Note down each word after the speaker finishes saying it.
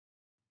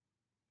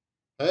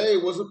Hey,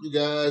 what's up, you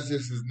guys?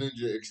 This is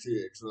Ninja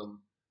XTX, and I'm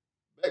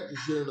back to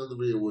share another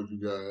video with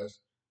you guys.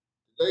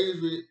 Today's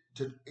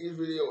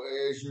video,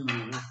 as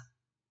usual,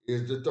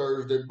 is the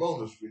Thursday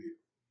bonus video.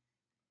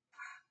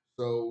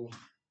 So,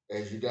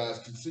 as you guys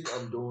can see,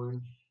 I'm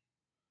doing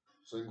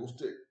single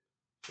stick.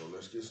 So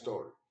let's get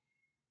started.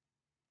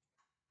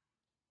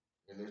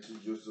 And this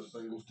is just a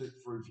single stick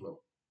free flow.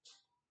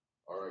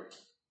 All right.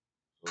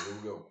 So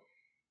here we go.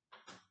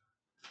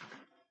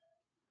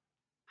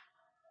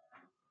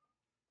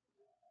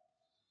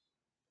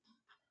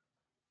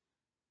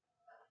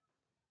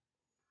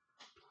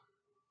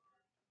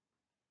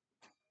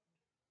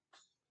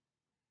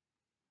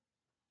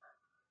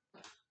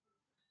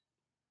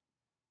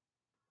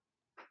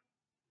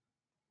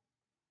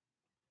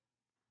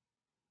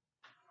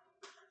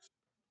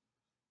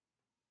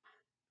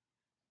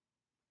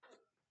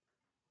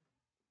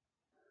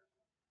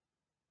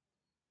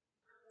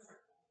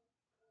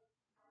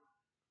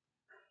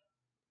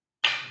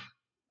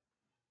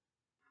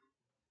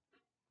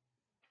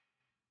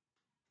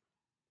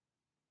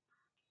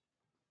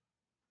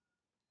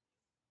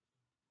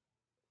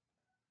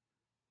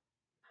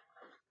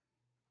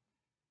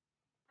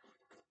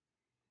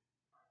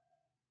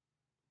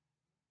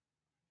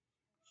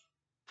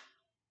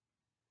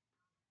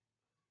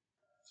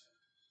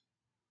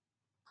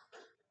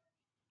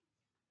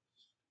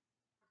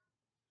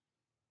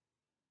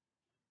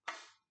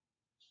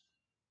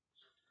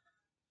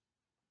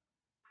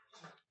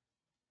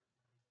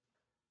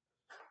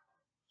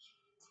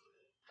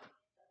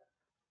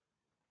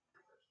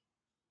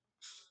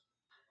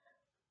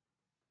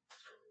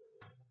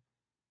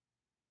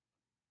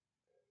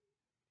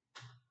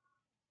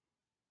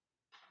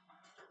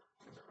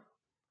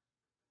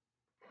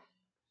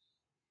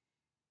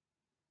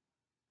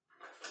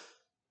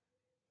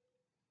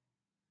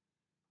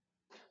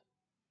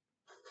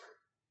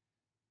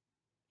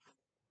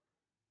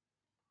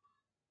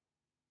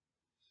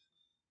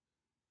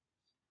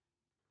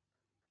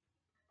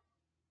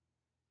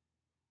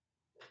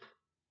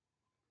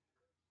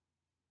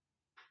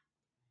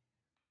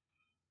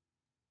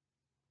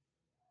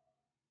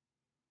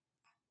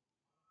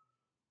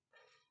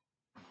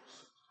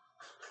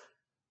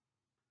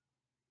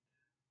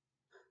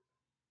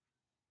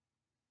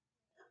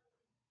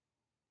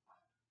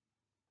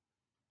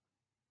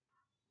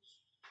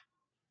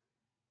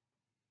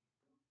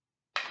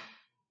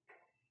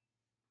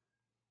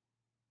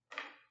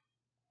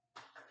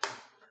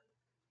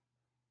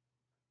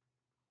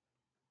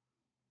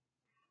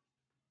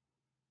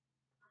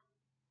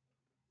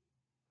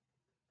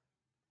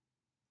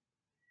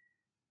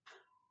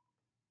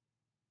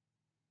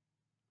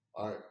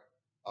 All right.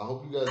 I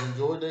hope you guys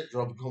enjoyed that.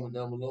 Drop a comment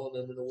down below and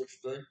let me know what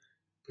you think.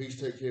 Peace,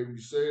 take care of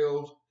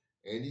yourselves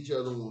and each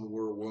other. One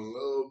world, one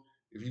love.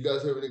 If you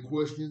guys have any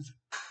questions,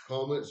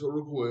 comments, or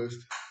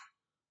requests,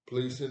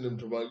 please send them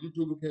to my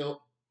YouTube account,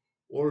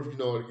 or if you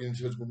know how to get in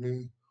touch with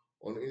me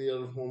on any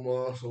other form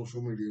of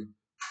social media,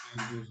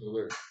 please do so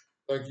there.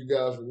 Thank you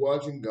guys for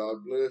watching. God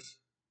bless.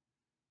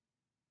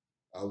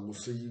 I will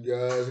see you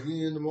guys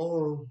again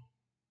tomorrow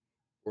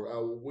for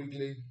our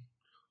weekly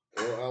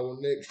or our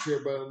next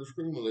Share By on the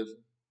Screen lesson.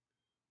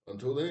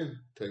 Until then,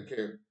 take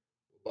care.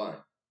 Bye.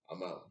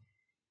 I'm out.